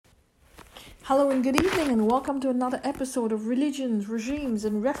Hello and good evening, and welcome to another episode of Religions, Regimes,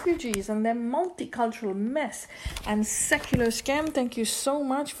 and Refugees and their multicultural mess and secular scam. Thank you so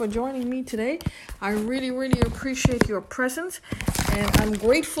much for joining me today. I really appreciate your presence, and I'm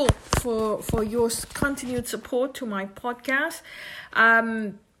grateful for your continued support to my podcast.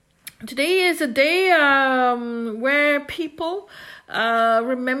 Today is a day where people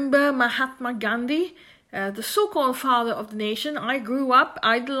remember Mahatma Gandhi, the so-called father of the nation. I grew up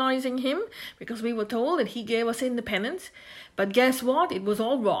idolizing him because we were told that he gave us independence. But guess what? It was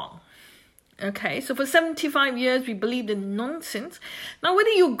all wrong. Okay, so for 75 years, we believed in nonsense. Now, whether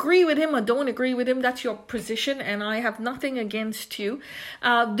you agree with him or don't agree with him, that's your position, and I have nothing against you.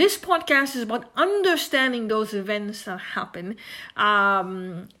 This podcast is about understanding those events that happen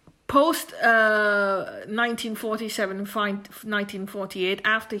post 1947, 1948,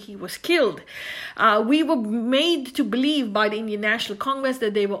 after he was killed. We were made to believe by the Indian National Congress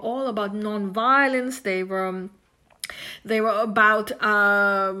that they were all about non-violence. They were about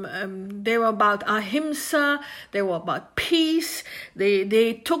ahimsa. They were about peace.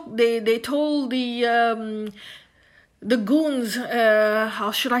 They told the goons,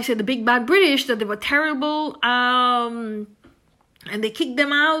 how should I say, the big bad British, that they were terrible. And they kicked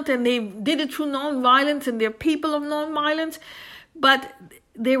them out, and they did it through non-violence, and they're people of non-violence. But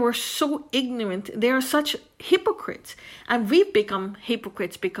they were so ignorant. They are such hypocrites. And we've become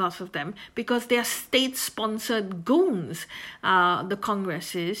hypocrites because of them, because they're state-sponsored goons, the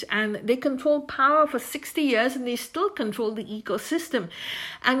Congress is, and they control power for 60 years, and they still control the ecosystem.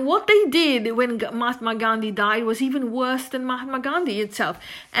 And what they did when Mahatma Gandhi died was even worse than Mahatma Gandhi itself.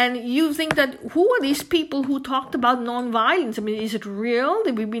 And you think that, who are these people who talked about non-violence? I mean, is it real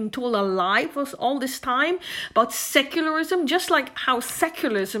that we've been told a lie for all this time about secularism? Just like how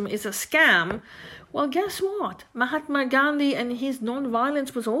secularism is a scam, well, guess what? Mahatma Gandhi and his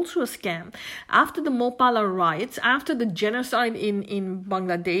non-violence was also a scam. After the Mopala riots, after the genocide in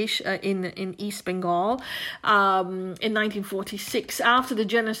Bangladesh, in East Bengal, in 1946, after the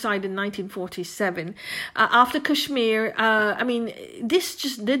genocide in 1947, after Kashmir, this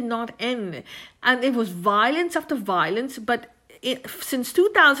just did not end. And it was violence after violence, but since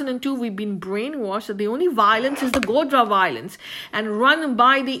 2002, we've been brainwashed that the only violence is the Godra violence, and run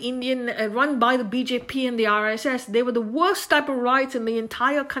by the BJP and the RSS. They were the worst type of riots in the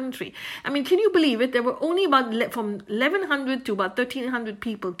entire country. I mean, can you believe it? There were only from 1,100 to about 1,300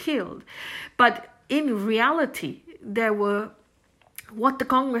 people killed. But in reality, what the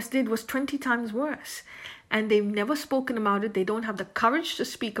Congress did was 20 times worse. And they've never spoken about it. They don't have the courage to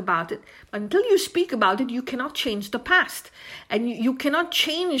speak about it. But until you speak about it, you cannot change the past. And you cannot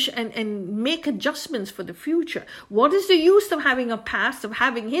change and make adjustments for the future. What is the use of having a past, of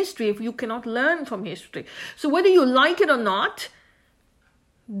having history, if you cannot learn from history? So whether you like it or not,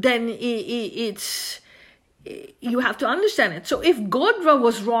 then you have to understand it. So if Godra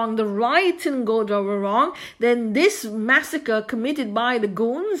was wrong, the riots in Godra were wrong, then this massacre committed by the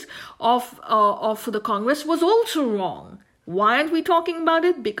goons of the Congress was also wrong. Why aren't we talking about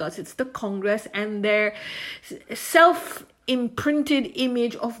it? Because it's the Congress and their self-imprinted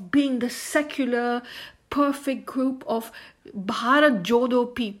image of being the secular, perfect group of Bharat Jodo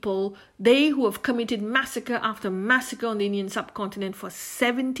people, they who have committed massacre after massacre on the Indian subcontinent for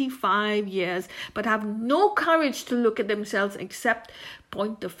 75 years, but have no courage to look at themselves except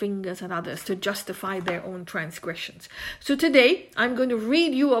point the fingers at others to justify their own transgressions. So today, I'm going to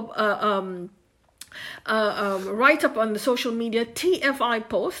read you write up on the social media TFI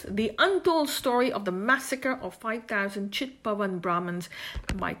post, the untold story of the massacre of 5,000 Chitpavan Brahmins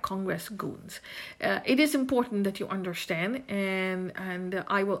by Congress goons. It is important that you understand, and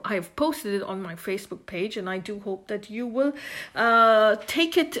I have posted it on my Facebook page, and I do hope that you will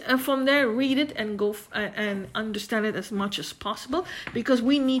take it from there, read it, and go and understand it as much as possible, because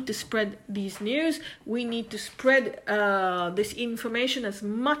we need to spread these news. We need to spread this information as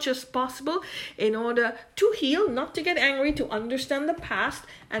much as possible in order to heal, not to get angry, to understand the past,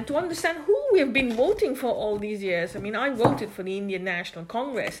 and to understand who we have been voting for all these years. I mean, I voted for the Indian National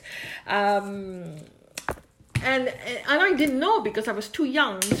Congress. And I didn't know because I was too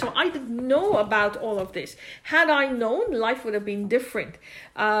young, so I didn't know about all of this. Had I known, life would have been different,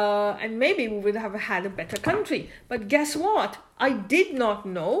 and maybe we would have had a better country. But guess what? I did not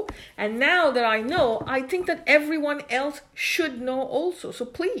know, and now that I know, I think that everyone else should know also. So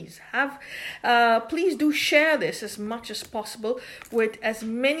please please do share this as much as possible with as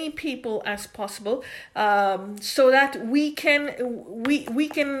many people as possible, so that we can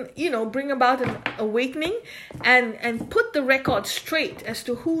bring about an awakening and put the record straight as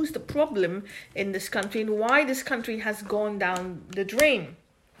to who's the problem in this country and why this country has gone down the drain.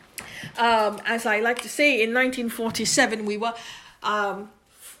 As I like to say, in 1947, we were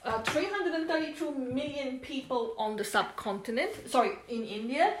 332 million people on the subcontinent. Sorry, in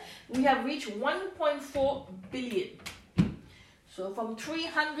India, we have reached 1.4 billion. So from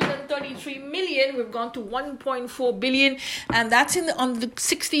 333 million, we've gone to 1.4 billion, and that's on the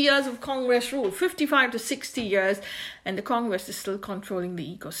 60 years of Congress rule, 55 to 60 years, and the Congress is still controlling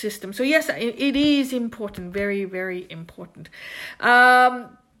the ecosystem. So yes, it is important, very, very important.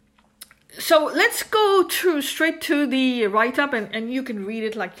 So let's go straight to the write-up, and you can read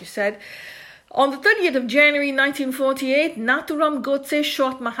it like you said. On the 30th of January 1948, Nathuram Godse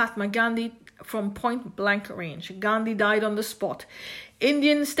shot Mahatma Gandhi from point-blank range. Gandhi died on the spot.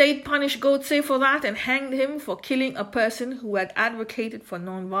 Indian state punished Godse for that and hanged him for killing a person who had advocated for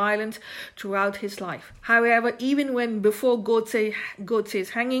non-violence throughout his life. However, even when before Godse's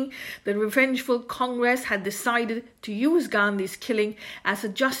hanging, the revengeful Congress had decided to use Gandhi's killing as a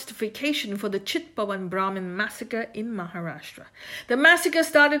justification for the Chitpavan Brahmin massacre in Maharashtra. The massacre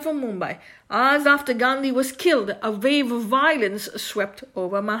started from Mumbai. Hours after Gandhi was killed, a wave of violence swept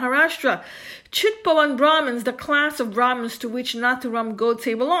over Maharashtra. Chitpavan Brahmins, the class of Brahmins to which Nathuram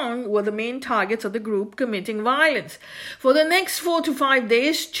Godse belonged, were the main targets of the group committing violence. For the next 4 to 5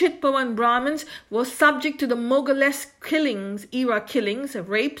 days, Chitpavan Brahmins were subject to the Mughal-esque era killings,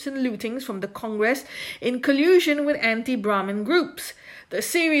 rapes and lootings from the Congress in collusion with anti-Brahmin groups. The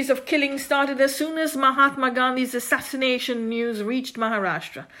series of killings started as soon as Mahatma Gandhi's assassination news reached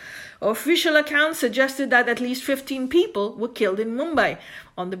Maharashtra. Official accounts suggested that at least 15 people were killed in Mumbai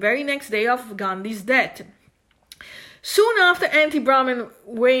on the very next day of Gandhi's death. Soon after, anti-Brahmin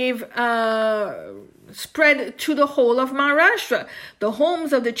wave spread to the whole of Maharashtra. The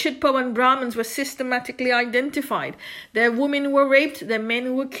homes of the Chitpavan Brahmins were systematically identified. Their women were raped, their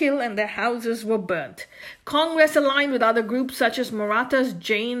men were killed, and their houses were burnt. Congress aligned with other groups such as Marathas,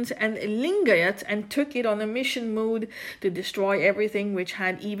 Jains, and Lingayats and took it on a mission mode to destroy everything which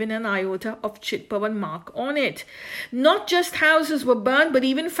had even an iota of Chitpavan mark on it. Not just houses were burnt, but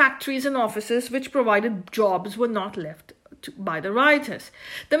even factories and offices which provided jobs were not left by the rioters.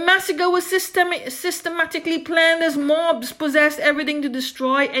 The massacre was systematically planned as mobs possessed everything to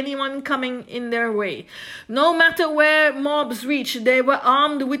destroy anyone coming in their way. No matter where mobs reached, they were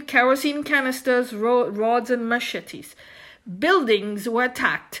armed with kerosene canisters, rods and machetes. Buildings were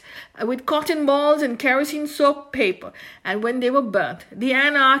attacked with cotton balls and kerosene soaked paper, and when they were burnt, the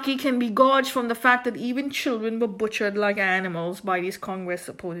anarchy can be gauged from the fact that even children were butchered like animals by these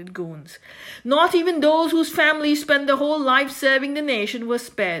Congress-supported goons. Not even those whose families spent their whole life serving the nation were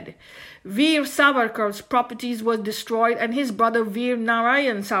spared. Veer Savarkar's properties were destroyed, and his brother Veer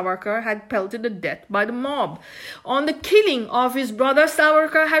Narayan Savarkar had pelted to death by the mob. On the killing of his brother,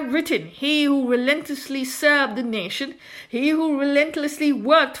 Savarkar had written, "He who relentlessly served the nation, he who relentlessly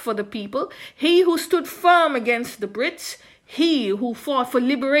worked for the people, he who stood firm against the Brits, he who fought for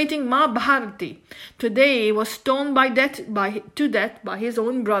liberating Ma Bharati, today was stoned to death by his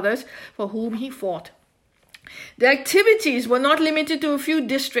own brothers for whom he fought." The activities were not limited to a few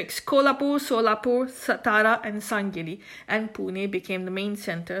districts. Kolhapur, Solapur, Satara and Sangili and Pune became the main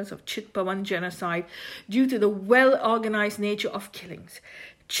centers of Chitpavan genocide due to the well-organized nature of killings.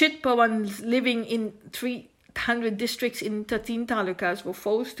 Chitpavans living in 300 districts in 13 talukas were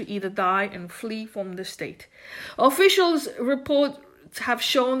forced to either die and flee from the state. Officials report have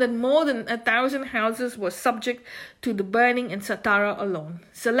shown that more than 1,000 houses were subject to the burning in Satara alone.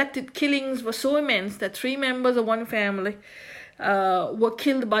 Selected killings were so immense that 3 members of one family were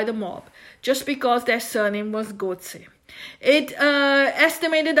killed by the mob just because their surname was Godse. It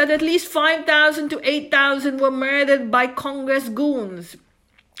estimated that at least 5,000 to 8,000 were murdered by Congress goons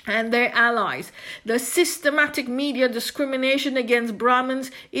and their allies. The systematic media discrimination against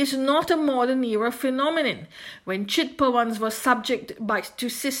Brahmins is not a modern era phenomenon. When Chitpavans were subject to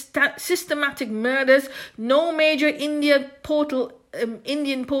systematic murders, no major Indian portal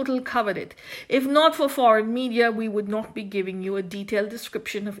covered it. If not for foreign media, we would not be giving you a detailed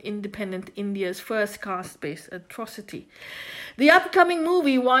description of independent India's first caste-based atrocity. The upcoming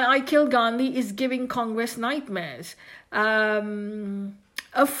movie, Why I Killed Gandhi, is giving Congress nightmares.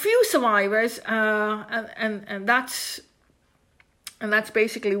 A few survivors, and that's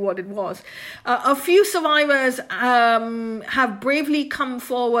basically what it was. A few survivors have bravely come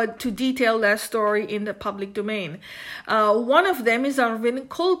forward to detail their story in the public domain. One of them is Arvind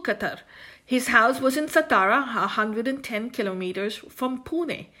Kolkatar. His house was in Satara, 110 kilometers from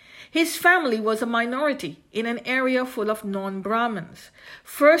Pune. His family was a minority in an area full of non-Brahmins.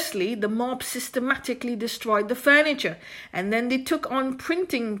 Firstly, the mob systematically destroyed the furniture, and then they took on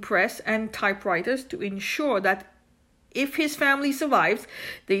printing press and typewriters to ensure that If his family survives,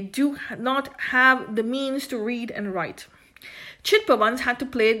 they do not have the means to read and write. Chitpavans had to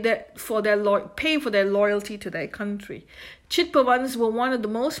pay for their loyalty to their country. Chitpavans were one of the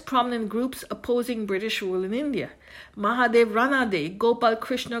most prominent groups opposing British rule in India. Mahadev Ranade, Gopal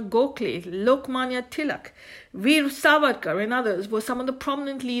Krishna Gokhale, Lokmanya Tilak, Veer Savarkar and others were some of the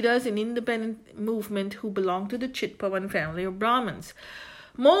prominent leaders in independent movement who belonged to the Chitpavan family of Brahmins.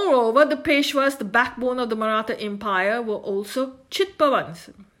 Moreover, the Peshwas, the backbone of the Maratha Empire, were also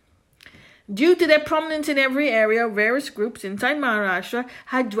Chitpavans. Due to their prominence in every area, various groups inside Maharashtra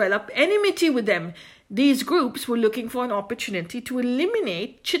had developed enmity with them. These groups were looking for an opportunity to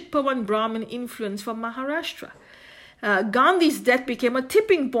eliminate Chitpavan Brahmin influence from Maharashtra. Gandhi's death became a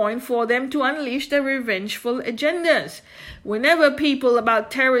tipping point for them to unleash their revengeful agendas. Whenever people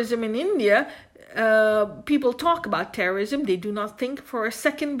about terrorism in India, people talk about terrorism, they do not think for a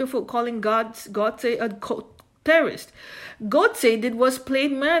second before calling Godse a terrorist. Godse did was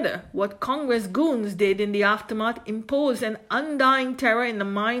plain murder. What Congress goons did in the aftermath imposed an undying terror in the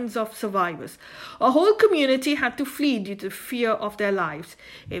minds of survivors. A whole community had to flee due to fear of their lives.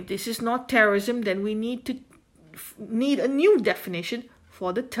 If this is not terrorism, then we need a new definition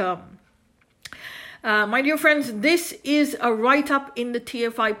for the term. My dear friends, this is a write-up in the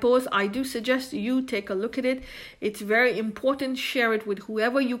TFI Post. I do suggest you take a look at it. It's very important. Share it with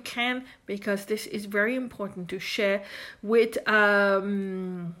whoever you can, because this is very important to share with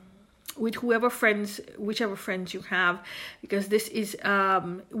whichever friends you have, because this is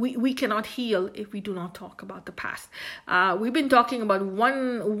we cannot heal if we do not talk about the past. We've been talking about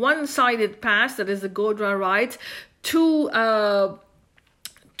one-sided past, that is the Godhra riots,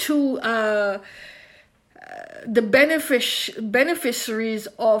 the beneficiaries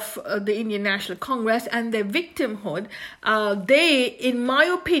of the Indian National Congress and their victimhood. They, in my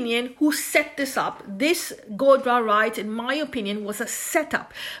opinion, who set this up, this Godhra riot, in my opinion, was a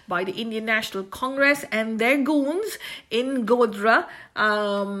setup by the Indian National Congress and their goons in Godhra,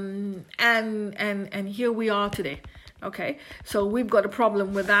 and here we are today. Okay, so we've got a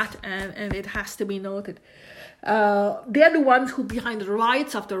problem with that, and it has to be noted. They're the ones who behind the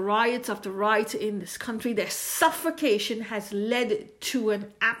riots after riots after riots in this country. Their suffocation has led to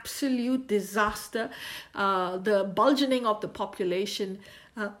an absolute disaster, the bulging of the population,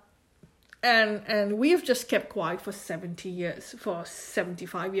 and we have just kept quiet for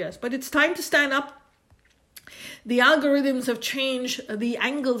 75 years. But it's time to stand up. The algorithms have changed, the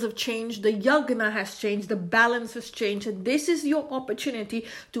angles have changed, the yagna has changed, the balance has changed, and this is your opportunity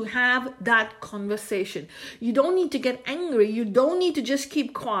to have that conversation. You don't need to get angry. You don't need to just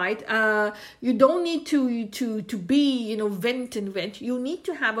keep quiet. You don't need to be, vent. You need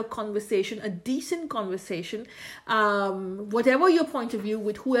to have a conversation, a decent conversation, whatever your point of view,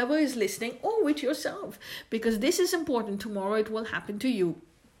 with whoever is listening or with yourself, because this is important. Tomorrow it will happen to you.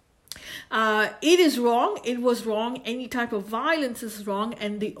 It is wrong. It was wrong. Any type of violence is wrong.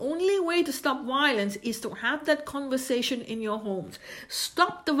 And the only way to stop violence is to have that conversation in your homes.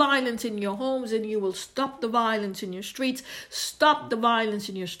 Stop the violence in your homes and you will stop the violence in your streets. Stop the violence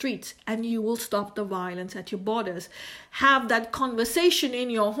in your streets and you will stop the violence at your borders. Have that conversation in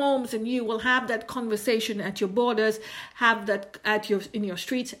your homes and you will have that conversation at your borders. Have that in your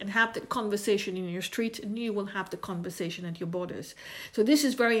streets, and have that conversation in your streets, and you will have the conversation at your borders. So this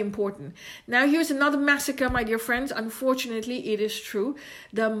is very important. Now here's another massacre, my dear friends. Unfortunately, it is true.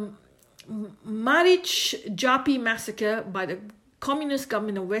 The Marich Japi massacre by the communist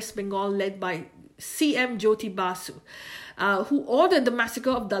government of West Bengal, led by CM Jyoti Basu, who ordered the massacre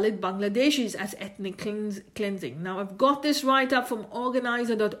of Dalit Bangladeshis as ethnic cleansing. Now, I've got this right up from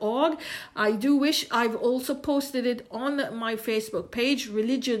organizer.org. I do wish I've also posted it on my Facebook page,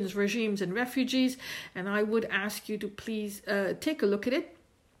 Religions, Regimes and Refugees, and I would ask you to please take a look at it.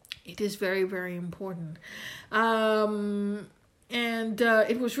 It is very, very important. It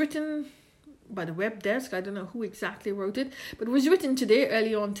was written by the web desk. I don't know who exactly wrote it, but it was written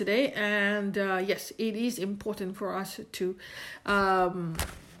early on today. And yes, it is important for us to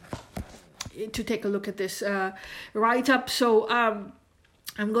take a look at this write-up. So I'm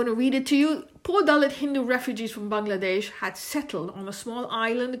going to read it to you. Poor Dalit Hindu refugees from Bangladesh had settled on a small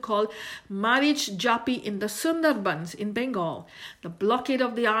island called Marich Japi in the Sundarbans in Bengal. The blockade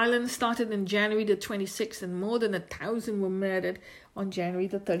of the island started on January the 26th, and more than 1,000 were murdered on January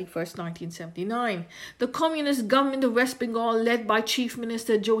the 31st, 1979. The communist government of West Bengal, led by Chief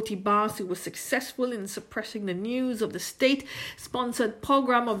Minister Jyoti Basu, was successful in suppressing the news of the state-sponsored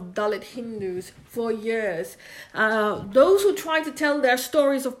pogrom of Dalit Hindus for years. Those who tried to tell their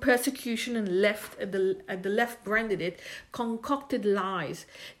stories of persecution and the left branded it, concocted lies.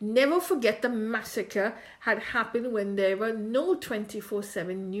 Never forget the massacre had happened when there were no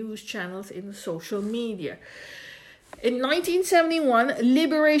 24/7 news channels in social media. In 1971,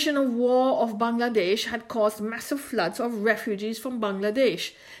 liberation of war of Bangladesh had caused massive floods of refugees from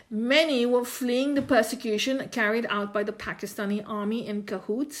Bangladesh. Many were fleeing the persecution carried out by the Pakistani army in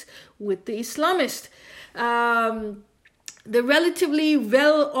cahoots with the Islamists. The relatively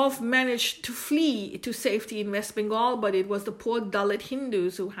well-off managed to flee to safety in West Bengal, but it was the poor Dalit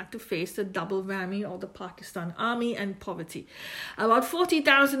Hindus who had to face the double whammy of the Pakistan army and poverty. About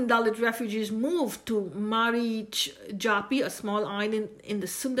 40,000 Dalit refugees moved to Marich-Japi, a small island in the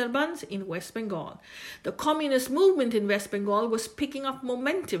Sundarbans in West Bengal. The communist movement in West Bengal was picking up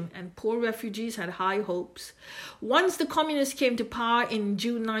momentum, and poor refugees had high hopes. Once the communists came to power in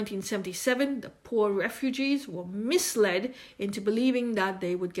June 1977, the poor refugees were misled into believing that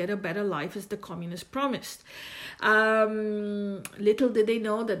they would get a better life as the communists promised. Little did they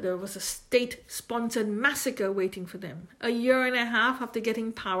know that there was a state-sponsored massacre waiting for them. A year and a half after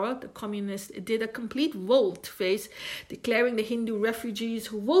getting power, the communists did a complete volte-face, declaring the Hindu refugees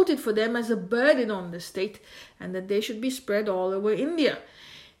who voted for them as a burden on the state and that they should be spread all over India.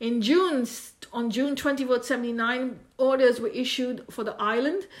 On June 24th, 1979, orders were issued for the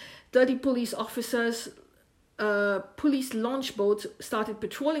island. 30 police officers, police launch boats started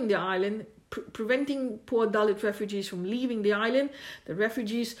patrolling the island, preventing poor Dalit refugees from leaving the island. The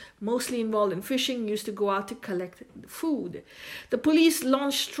refugees, mostly involved in fishing, used to go out to collect food. The police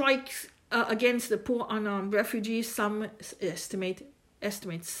launched strikes against the poor unarmed refugees. Some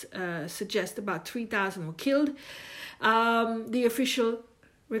estimates suggest about 3,000 were killed. The official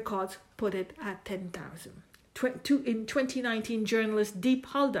records put it at 10,000. In 2019, journalist Deep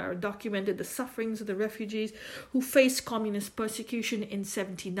Haldar documented the sufferings of the refugees who faced communist persecution in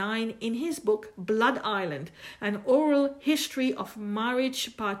 1979 in his book Blood Island, an oral history of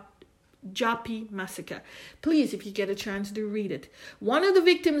Marich-Japi massacre. Please, if you get a chance, do read it. One of the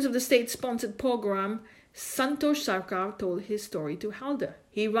victims of the state-sponsored pogrom, Santosh Sarkar, told his story to Haldar.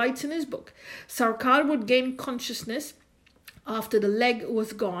 He writes in his book, Sarkar would gain consciousness after the leg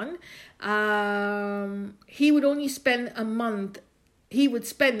was gone. He would spend a month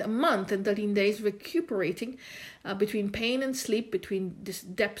and 13 days recuperating between pain and sleep, between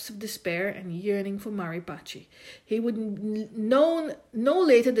depths of despair and yearning for Maripachi. He would know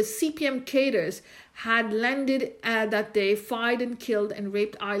later that CPM cadres had landed that day, fired and killed and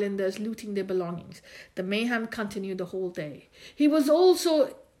raped islanders, looting their belongings. The mayhem continued the whole day. He would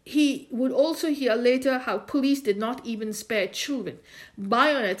also hear later how police did not even spare children.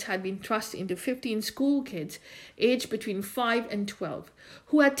 Bayonets had been thrust into 15 school kids aged between 5 and 12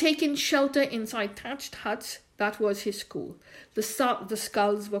 who had taken shelter inside thatched huts. That was his school. The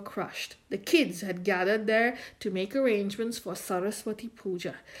skulls were crushed. The kids had gathered there to make arrangements for Saraswati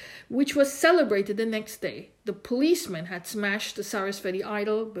Puja, which was celebrated the next day. The policemen had smashed the Saraswati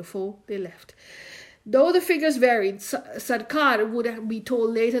idol before they left. Though the figures varied, Sarkar would be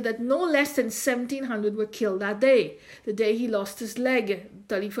told later that no less than 1,700 were killed that day, the day he lost his leg,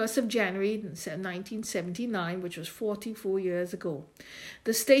 31st of January 1979, which was 44 years ago.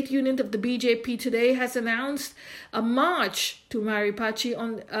 The state unit of the BJP today has announced a march to Maripachi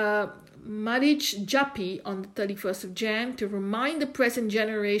on Marich-Japi on the 31st of Jan to remind the present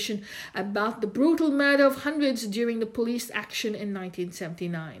generation about the brutal murder of hundreds during the police action in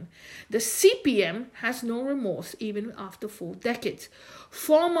 1979. The CPM has no remorse even after 4 decades.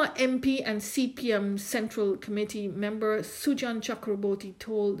 Former MP and CPM Central Committee member Sujan Chakraborty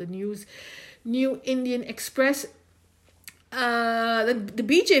told the New Indian Express the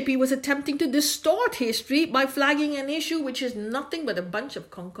BJP was attempting to distort history by flagging an issue which is nothing but a bunch of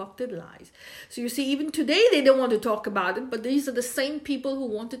concocted lies. So you see, even today they don't want to talk about it, but these are the same people who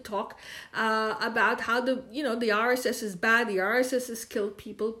want to talk about how the RSS is bad, the RSS has killed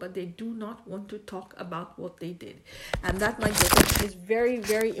people, but they do not want to talk about what they did. And that, my goodness, is very,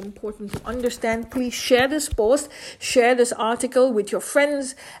 very important to understand. Please share this post, share this article with your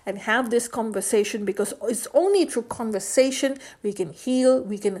friends, and have this conversation, because it's only through conversation we can heal,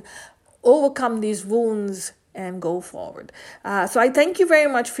 we can overcome these wounds and go forward. So I thank you very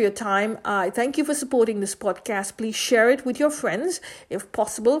much for your time. I thank you for supporting this podcast. Please share it with your friends. If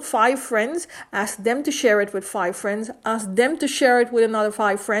possible, 5 friends. Ask them to share it with 5 friends. Ask them to share it with another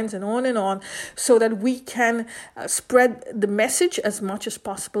 5 friends, and on, so that we can spread the message as much as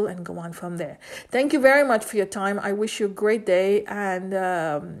possible and go on from there. Thank you very much for your time. I wish you a great day, and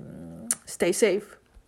stay safe.